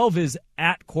Pac-12 is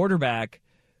at quarterback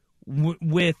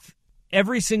with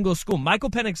every single school. Michael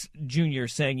Penix Jr.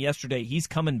 saying yesterday he's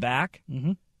coming back,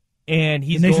 and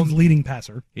he's the nation's leading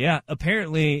passer. Yeah,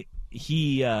 apparently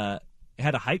he had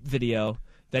a hype video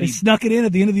that he snuck it in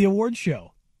at the end of the awards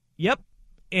show. Yep,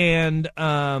 and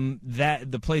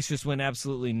that the place just went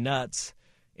absolutely nuts,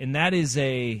 and that is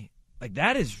a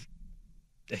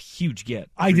huge get.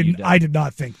 I did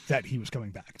not think that he was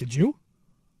coming back. Did you?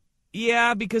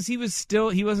 Yeah, because he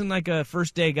wasn't like a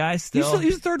first day guy still.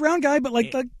 He's a third round guy, but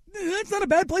that's not a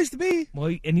bad place to be.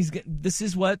 Well, and this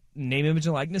is what name, image,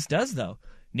 and likeness does, though.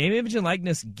 Name, image, and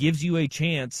likeness gives you a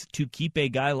chance to keep a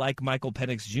guy like Michael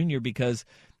Penix Jr. because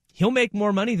he'll make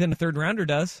more money than a third rounder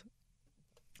does.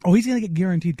 Oh, he's going to get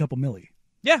guaranteed a couple milli.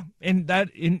 Yeah, and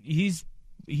he's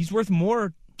worth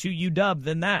more to UW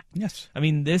than that. Yes. I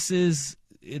mean, this is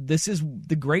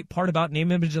the great part about name,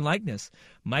 image, and likeness.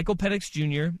 Michael Penix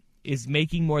Jr. is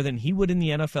making more than he would in the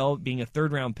NFL being a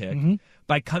third-round pick.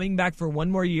 By coming back for one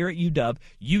more year at UW,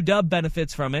 UW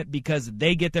benefits from it because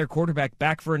they get their quarterback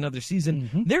back for another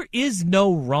season. There is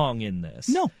no wrong in this.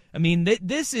 No. I mean,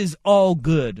 this is all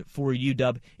good for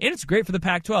UW, and it's great for the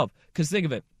Pac-12 because think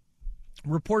of it.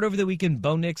 Report over the weekend,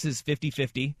 Bo Nix is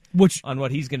 50-50 on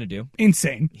what he's going to do.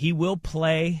 Insane. He will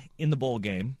play in the bowl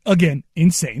game. Again,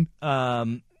 insane.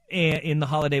 In the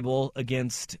Holiday Bowl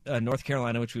against North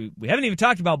Carolina, which we haven't even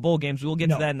talked about bowl games. We'll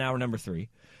get to that in hour number 3.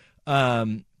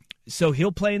 So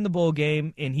he'll play in the bowl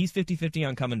game, and he's 50-50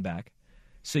 on coming back.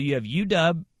 So you have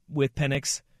UW with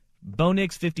Penix, Bo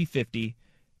Nix 50-50.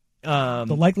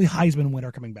 The likely Heisman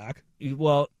winner coming back.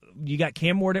 Well, you got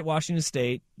Cam Ward at Washington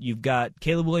State. You've got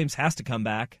Caleb Williams has to come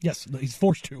back. Yes, he's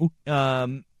forced to.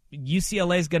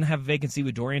 UCLA is going to have a vacancy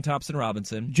with Dorian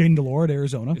Thompson-Robinson. Jaden Delore at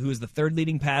Arizona. Who is the third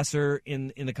leading passer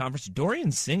in the conference.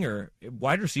 Dorian Singer,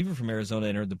 wide receiver from Arizona,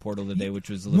 entered the portal today, which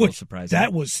was a little surprising.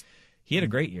 He had a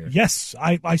great year. Yes,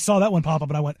 I saw that one pop up,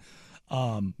 and I went,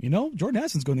 Jordan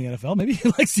Addison's going to the NFL. Maybe he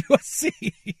likes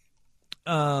USC.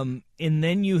 And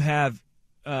then you have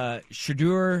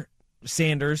Shadur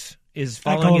Sanders is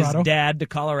following his dad to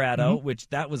Colorado, which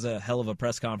that was a hell of a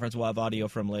press conference. We'll have audio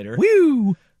from later.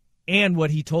 Woo! And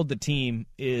what he told the team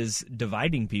is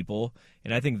dividing people,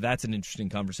 and I think that's an interesting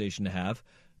conversation to have.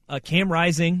 Cam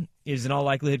Rising is in all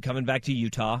likelihood coming back to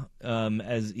Utah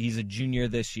as he's a junior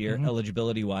this year,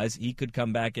 eligibility-wise. He could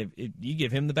come back if you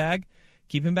give him the bag,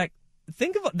 keep him back.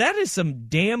 Think of that is some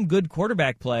damn good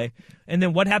quarterback play. And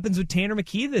then what happens with Tanner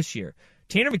McKee this year?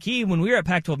 Tanner McKee, when we were at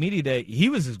Pac-12 Media Day, he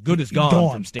was as good as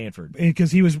gone from Stanford.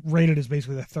 Because he was rated as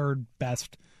basically the third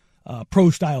best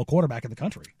pro-style quarterback in the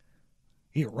country.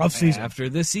 He had a rough season. After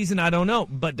this season, I don't know.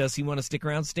 But does he want to stick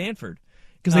around Stanford?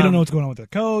 Because they don't know what's going on with their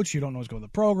coach. You don't know what's going on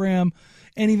with the program.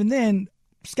 And even then,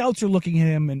 scouts are looking at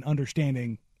him and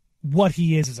understanding what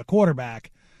he is as a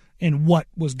quarterback and what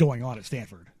was going on at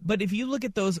Stanford. But if you look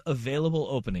at those available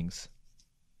openings,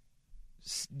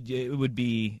 it would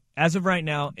be, as of right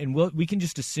now, and we can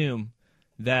just assume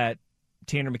that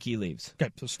Tanner McKee leaves.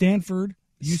 Okay, so Stanford,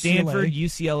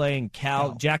 UCLA, and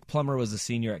Cal. Jack Plummer was a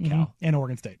senior at Cal. And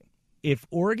Oregon State. If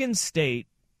Oregon State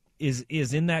is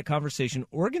in that conversation,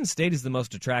 Oregon State is the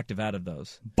most attractive out of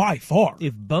those. By far.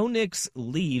 If Bo Nix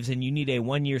leaves and you need a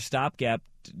one-year stopgap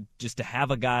just to have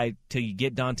a guy till you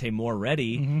get Dante Moore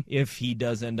ready, if he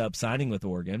does end up signing with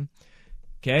Oregon,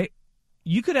 okay,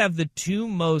 you could have the two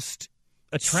most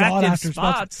attractive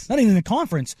spots. Not even in the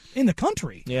conference, in the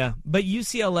country. Yeah, but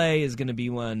UCLA is going to be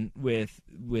one with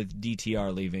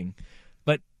DTR leaving.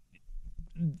 But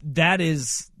that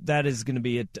is going to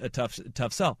be a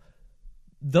tough sell.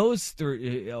 Those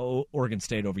three, Oregon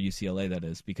State over UCLA, that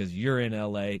is, because you're in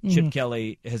L.A. Chip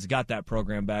Kelly has got that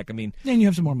program back. I mean, and you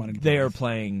have some more money. They are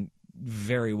playing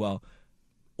very well.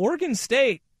 Oregon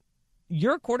State,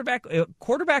 you're a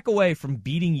quarterback away from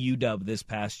beating UW this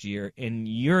past year, and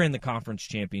you're in the conference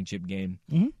championship game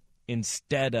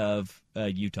instead of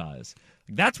Utah is.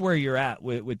 That's where you're at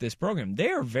with this program. They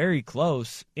are very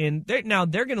close, and they're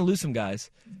going to lose some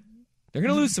guys. They're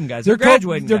going to lose some guys. They're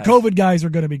graduating Their guys. COVID guys are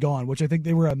going to be gone, which I think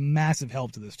they were a massive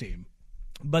help to this team.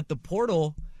 But the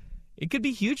portal, it could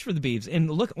be huge for the Beavs. And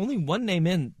look, only one name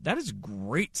in. That is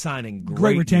great signing.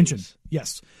 Great retention. Moves.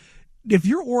 Yes. If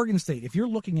you're Oregon State, if you're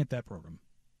looking at that program,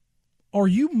 are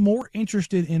you more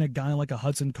interested in a guy like a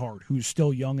Hudson Card who's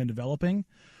still young and developing?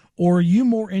 Or are you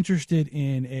more interested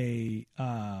in a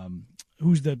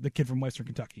who's the kid from Western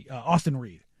Kentucky? Austin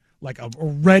Reed. Like a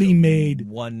ready-made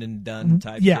one and done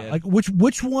type. Yeah, kid. like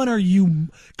which one are you?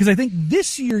 Because I think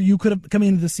this year you could have come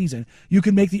into the season. You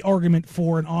could make the argument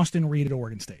for an Austin Reed at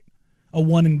Oregon State, a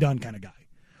one and done kind of guy.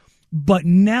 But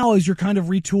now, as you're kind of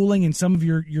retooling and some of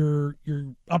your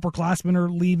upperclassmen are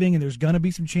leaving and there's going to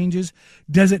be some changes,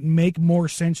 does it make more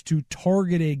sense to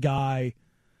target a guy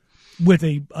with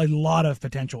a lot of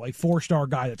potential, a 4-star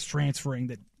guy that's transferring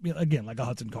that, again, like a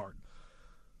Hudson Card?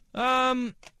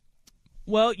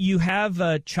 Well, you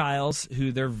have Childs,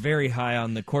 who they're very high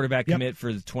on the quarterback commit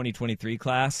for the 2023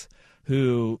 class,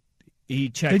 who he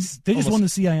checks. They just won the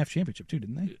CIF championship, too,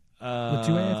 didn't they? With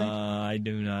 2A, I think? I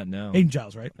do not know. Aiden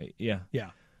Giles, right? Yeah.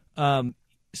 Yeah.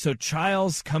 So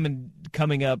Childs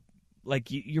coming up, like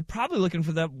you're probably looking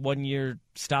for that 1-year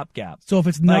stopgap. So if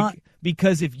it's not...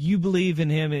 because if you believe in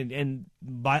him, and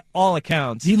by all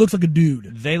accounts... He looks like a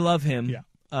dude. They love him. Yeah.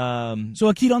 So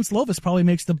a Keaton Slovis probably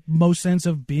makes the most sense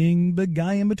of being the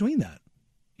guy in between that.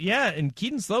 Yeah, and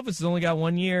Keaton Slovis has only got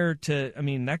 1 year to... I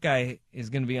mean, that guy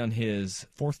is going to be on his...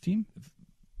 4th team?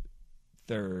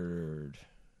 Third,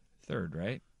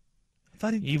 right? I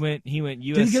thought he went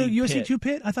USC. Did he go to USC Pitt. 2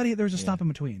 Pitt? I thought there was a stop in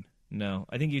between. No,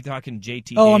 I think you're talking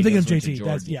JT. Oh, I'm thinking of Davis JT.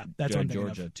 Georgia, That's what I'm thinking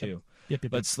Georgia of. too. Yep.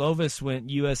 But Slovis went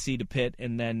USC to Pitt,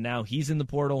 and then now he's in the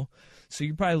portal. So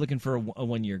you're probably looking for a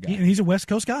 1-year guy. And he's a West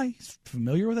Coast guy. He's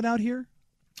familiar with it out here.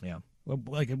 Yeah.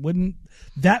 Like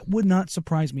that would not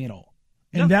surprise me at all.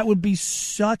 And that would be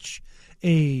such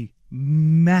a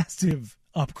massive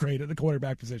upgrade at the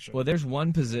quarterback position. Well, there's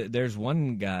one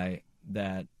guy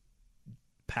that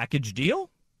package deal.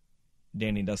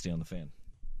 Danny and Dusty on the Fan.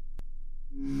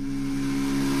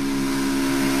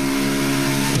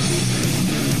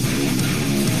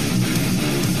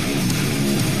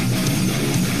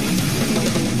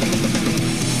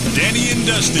 Danny and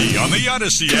Dusty on the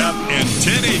Odyssey app and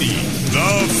 1080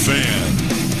 The Fan.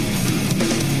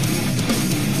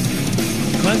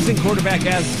 Clemson quarterback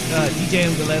DJ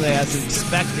Uiagalelei, as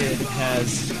expected,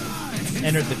 has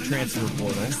entered the transfer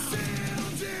portal.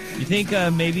 You think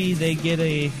maybe they get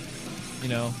a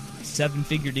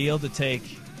 7-figure deal to take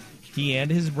he and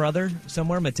his brother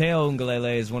somewhere? Mateo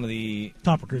Uiagalelei is one of the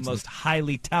top recruits, most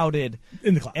highly touted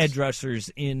in the class, edge rushers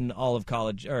in all of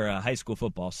college or high school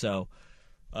football. So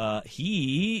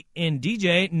he and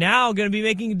DJ now going to be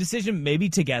making a decision maybe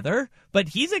together. But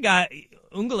he's a guy.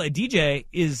 DJ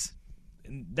is.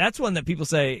 That's one that people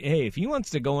say, hey, if he wants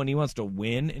to go and he wants to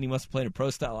win and he wants to play in a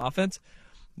pro-style offense,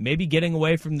 maybe getting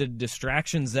away from the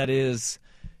distractions that is,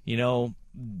 something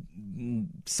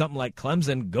like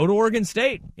Clemson, go to Oregon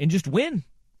State and just win.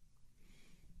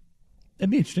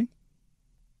 That'd be interesting,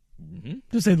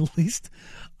 to say the least.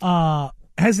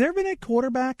 Has there been a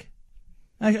quarterback?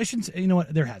 I shouldn't say, you know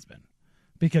what? There has been,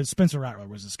 because Spencer Rattler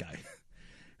was this guy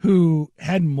who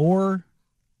had more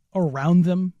around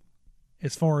them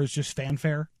as far as just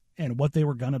fanfare and what they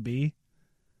were going to be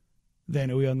than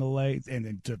Uiagalelei, and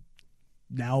then to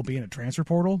now be in a transfer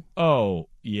portal. Oh,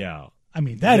 yeah. I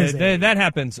mean, that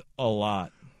happens a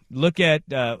lot. Look at,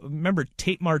 remember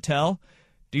Tate Martell?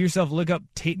 Do yourself look up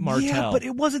Tate Martell. Yeah, but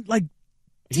it wasn't like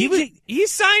he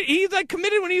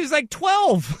committed when he was like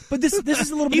 12. But this is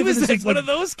a little bit. He was like one of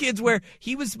those kids where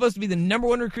he was supposed to be the number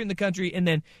one recruit in the country, and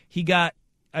then he got,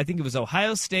 I think it was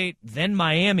Ohio State, then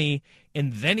Miami,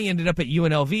 and then he ended up at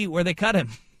UNLV where they cut him.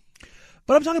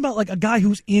 But I'm talking about like a guy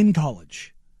who's in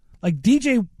college. Like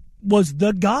DJ was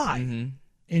the guy, and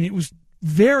it was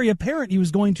very apparent he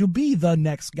was going to be the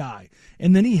next guy.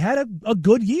 And then he had a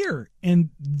good year,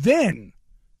 and then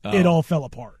it all fell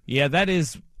apart. Yeah, that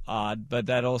is odd, but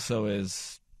that also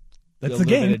is that's a the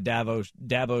little game. bit of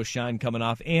Dabo shine coming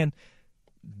off, and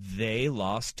they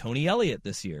lost Tony Elliott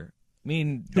this year. I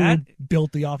mean, Who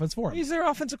built the offense for him. He's their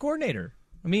offensive coordinator.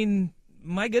 I mean,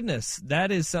 my goodness,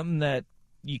 that is something that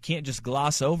you can't just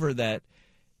gloss over. That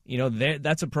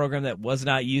that's a program that was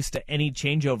not used to any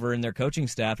changeover in their coaching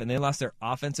staff, and they lost their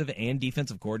offensive and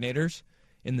defensive coordinators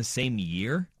in the same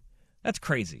year. That's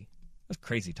crazy. That's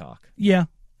crazy talk. Yeah,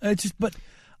 but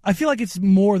I feel like it's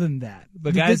more than that.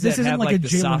 But guys this that isn't have like a the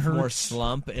Jalen sophomore Hurts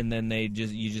slump, and then you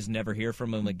just never hear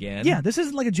from them again. Yeah, this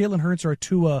isn't like a Jalen Hurts or a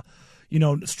Tua,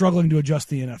 struggling to adjust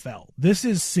the NFL. This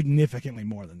is significantly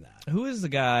more than that. Who is the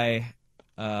guy?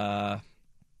 The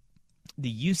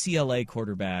UCLA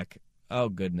quarterback. Oh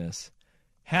goodness,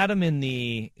 had him in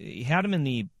the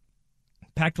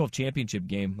Pac-12 championship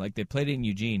game. Like they played it in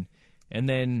Eugene, and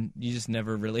then you just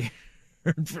never really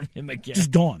heard from him again.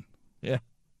 Just gone. Yeah,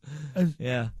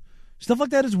 yeah. Stuff like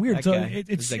that is weird. That so guy.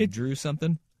 It's like Drew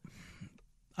something.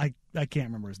 I can't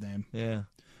remember his name. Yeah,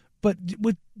 but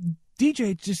with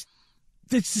DJ, it's just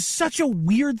such a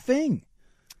weird thing.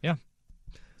 Yeah,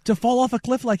 to fall off a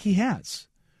cliff like he has.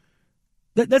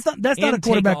 That's not a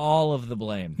quarterback. Take all of the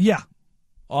blame. Yeah,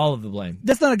 all of the blame.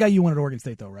 That's not a guy you want at Oregon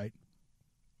State, though, right?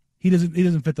 He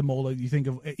doesn't fit the mold that you think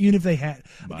of. Even if they had,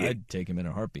 I'd take him in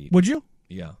a heartbeat. Would you?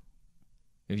 Yeah.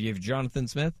 If you have Jonathan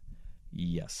Smith,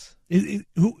 yes.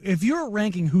 If you're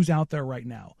ranking who's out there right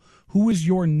now, who is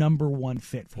your number one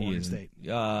fit for Oregon State?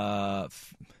 Well,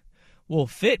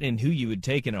 fit and who you would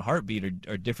take in a heartbeat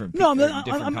are different. No,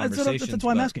 different conversations. That's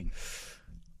why I'm asking.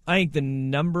 I think the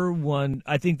number one.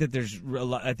 I think that there's a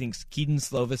lot. I think Keaton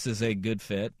Slovis is a good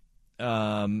fit.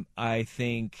 I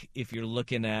think if you're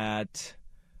looking at,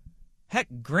 heck,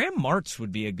 Graham Martz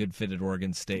would be a good fit at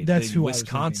Oregon State. That's the who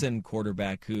Wisconsin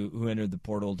quarterback who entered the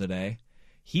portal today.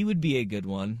 He would be a good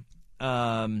one.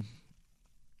 And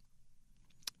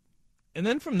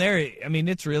then from there, I mean,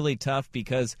 it's really tough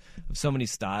because of so many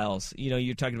styles. You know,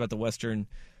 you're talking about the Western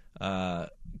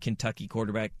Kentucky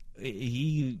quarterback.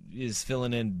 He is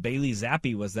filling in. Bailey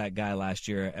Zappi was that guy last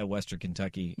year at Western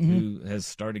Kentucky who has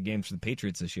started games for the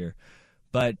Patriots this year.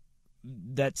 But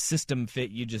that system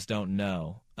fit, you just don't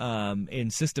know.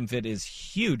 And system fit is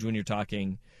huge when you're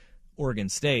talking Oregon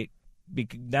State.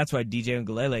 That's why DJ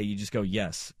Uiagalelei, you just go,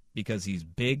 yes, because he's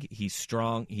big, he's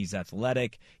strong, he's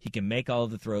athletic, he can make all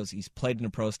of the throws. He's played in a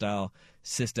pro-style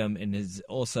system and has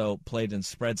also played in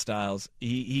spread styles.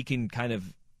 He can kind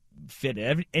of fit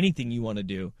anything you want to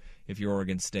do if you're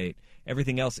Oregon State.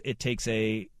 Everything else, it takes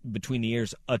between the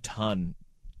ears a ton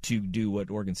to do what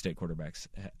Oregon State quarterbacks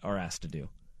are asked to do.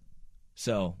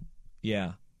 So,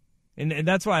 yeah. And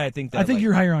that's why I think that... I think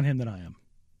you're higher on him than I am.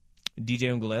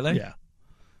 DJ Uiagalelei? Yeah.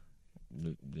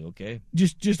 Okay.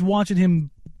 Just watching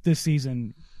him this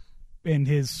season and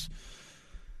his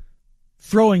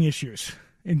throwing issues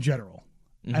in general.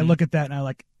 I look at that and I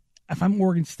like, if I'm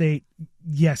Oregon State,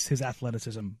 yes, his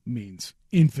athleticism means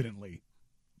infinitely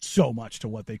so much to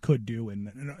what they could do in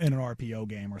an RPO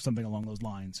game or something along those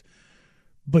lines.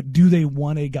 But do they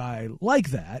want a guy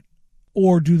like that,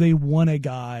 or do they want a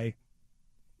guy,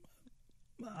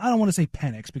 I don't want to say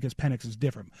Penix because Penix is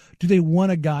different. Do they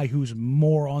want a guy who's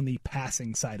more on the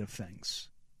passing side of things?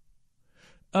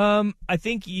 I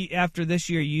think after this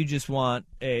year, you just want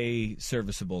a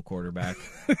serviceable quarterback.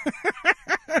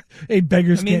 A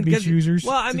beggars can't be choosers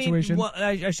situation. Well,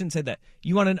 I shouldn't say that.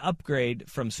 You want an upgrade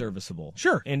from serviceable.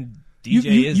 Sure. And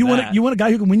DJ you want a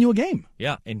guy who can win you a game.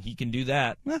 Yeah, and he can do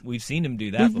that. Yeah. We've seen him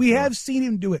do that. We have seen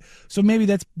him do it. So maybe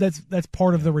that's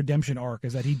part of the redemption arc,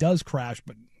 is that he does crash,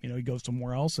 but he goes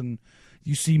somewhere else, and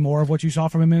you see more of what you saw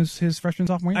from him as his freshman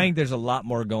sophomore year. I think there's a lot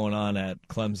more going on at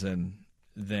Clemson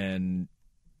than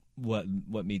what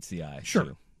meets the eye. Sure.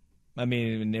 Too. I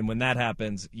mean, and when that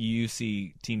happens, you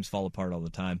see teams fall apart all the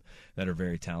time that are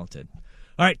very talented.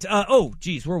 All right.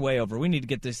 We're way over. We need to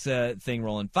get this thing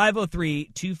rolling.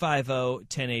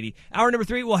 503-250-1080. Hour number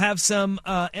 3, we'll have some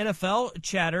NFL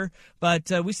chatter,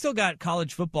 but we still got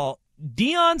college football.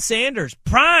 Deion Sanders,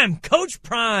 Coach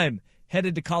Prime,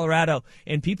 headed to Colorado,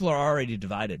 and people are already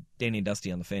divided. Danny and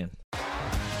Dusty on the Fan.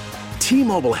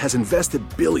 T-Mobile has invested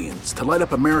billions to light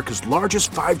up America's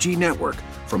largest 5G network,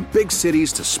 from big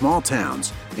cities to small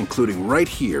towns, including right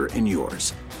here in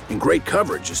yours. And great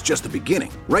coverage is just the beginning.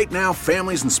 Right now,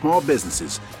 families and small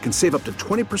businesses can save up to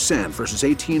 20% versus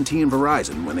AT&T and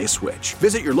Verizon when they switch.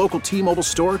 Visit your local T-Mobile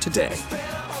store today.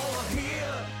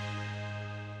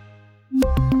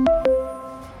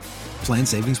 Plan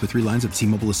savings with 3 lines of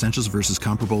T-Mobile Essentials versus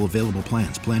comparable available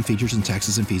plans. Plan features and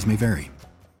taxes and fees may vary.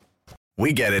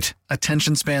 We get it.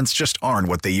 Attention spans just aren't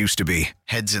what they used to be.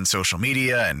 Heads in social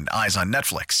media and eyes on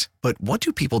Netflix. But what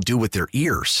do people do with their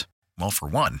ears? Well, for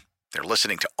one, they're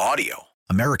listening to audio.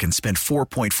 Americans spend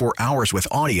 4.4 hours with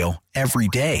audio every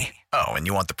day. Oh, and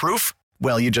you want the proof?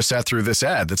 Well, you just sat through this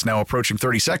ad that's now approaching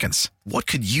 30 seconds. What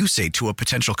could you say to a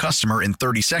potential customer in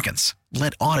 30 seconds?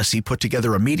 Let Odyssey put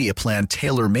together a media plan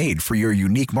tailor-made for your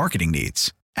unique marketing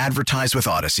needs. Advertise with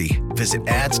Odyssey. Visit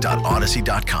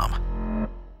ads.odyssey.com.